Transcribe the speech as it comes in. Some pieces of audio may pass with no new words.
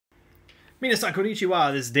Minasan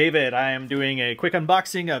konnichiwa, this is David. I am doing a quick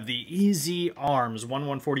unboxing of the Easy Arms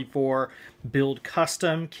 1144 Build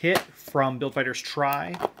Custom Kit from Build Fighters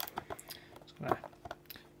Try. Just gonna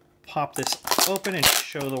pop this open and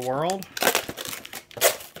show the world.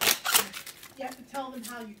 You have to tell them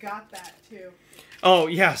how you got that, too. Oh,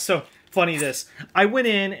 yeah, so funny this. I went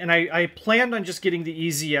in and I planned on just getting the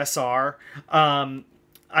Easy SR.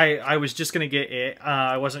 I was just going to get it.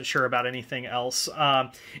 I wasn't sure about anything else.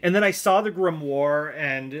 And then I saw the Grimoire,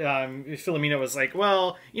 and Philomena was like,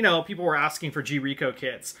 well, you know, people were asking for G-Rico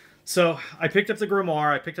kits. So I picked up the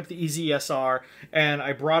Grimoire, I picked up the Easy SR, and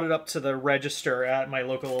I brought it up to the register at my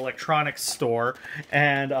local electronics store.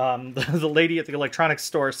 And the lady at the electronics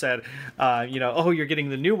store said, you know, oh, you're getting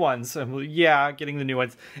the new ones. I'm like, yeah, getting the new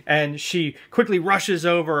ones. And she quickly rushes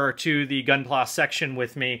over to the Gunpla section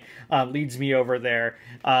with me, leads me over there,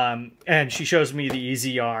 and she shows me the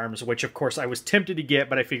Easy Arms, which of course I was tempted to get,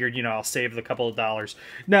 but I figured, you know, I'll save the couple of dollars.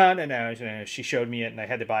 No. She showed me it and I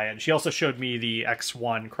had to buy it. And she also showed me the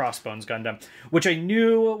X1 Crossbones Gundam, which I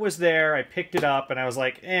knew was there. I picked it up and I was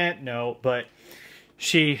like, no, but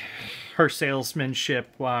her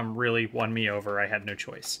salesmanship really won me over. I had no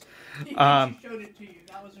choice. She showed it to you.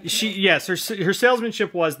 That was yes, her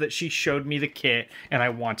salesmanship was that she showed me the kit and I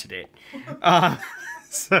wanted it.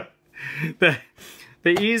 So the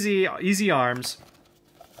Easy Arms,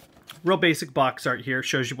 real basic box art here,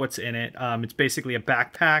 shows you what's in it. It's basically a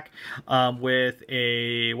backpack with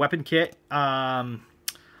a weapon kit.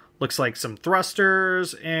 Looks like some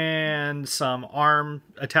thrusters and some arm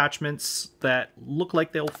attachments that look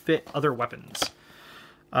like they'll fit other weapons.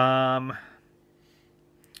 Oh,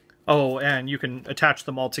 and you can attach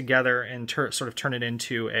them all together and sort of turn it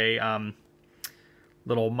into a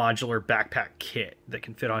little modular backpack kit that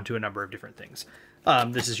can fit onto a number of different things.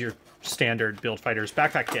 This is your standard Build Fighters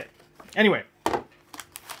backpack kit. Anyway.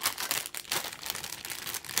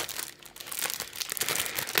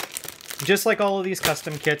 Just like all of these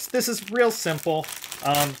custom kits, this is real simple.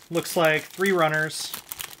 Looks like 3 runners.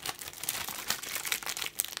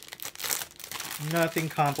 Nothing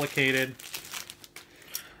complicated.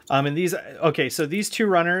 And these, okay, so these 2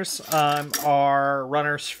 runners are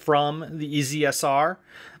runners from the Easy SR.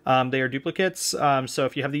 They are duplicates, so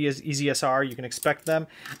if you have the Easy SR, you can expect them.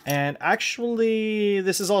 And actually,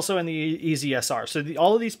 this is also in the Easy SR. So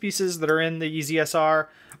all of these pieces that are in the Easy SR,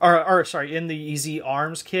 in the Easy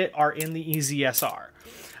Arms kit are in the Easy SR.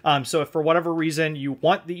 So if for whatever reason you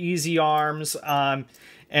want the Easy Arms,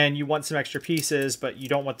 and you want some extra pieces, but you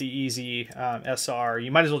don't want the Easy SR, you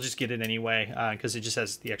might as well just get it anyway, because it just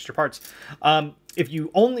has the extra parts. If you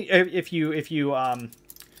want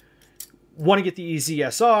to get the Easy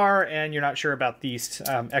SR and you're not sure about these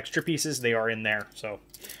extra pieces, they are in there. So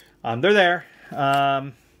they're there.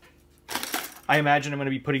 I imagine I'm going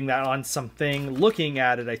to be putting that on something. Looking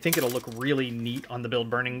at it, I think it'll look really neat on the Build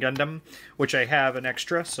Burning Gundam, which I have an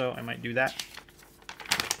extra, so I might do that.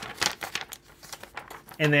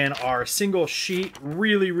 And then our single sheet,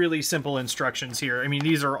 really simple instructions here. I mean,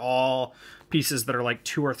 these are all pieces that are like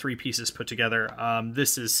 2 or 3 pieces put together.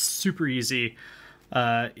 This is super easy.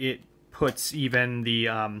 It puts even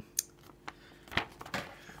the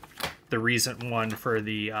recent one for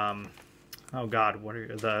the oh god, what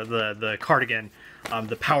are the cardigan,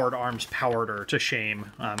 the Powered Arms Powered to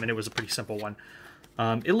shame, and it was a pretty simple one.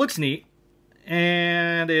 It looks neat,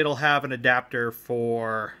 and it'll have an adapter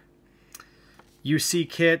for UC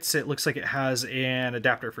kits. It looks like it has an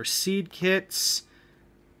adapter for seed kits.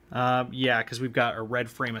 Yeah, because we've got a red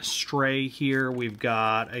frame Astray here. We've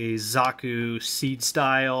got a Zaku seed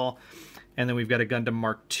style. And then we've got a Gundam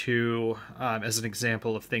Mark II as an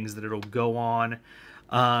example of things that it'll go on.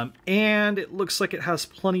 And it looks like it has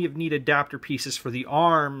plenty of neat adapter pieces for the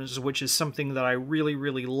arms, which is something that I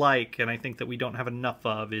really like, and I think that we don't have enough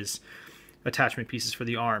of, is attachment pieces for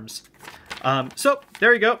the arms. So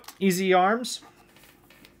there you go, Easy Arms.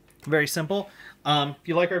 Very simple. If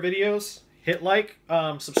you like our videos, hit like,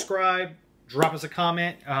 subscribe, drop us a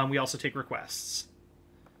comment. We also take requests.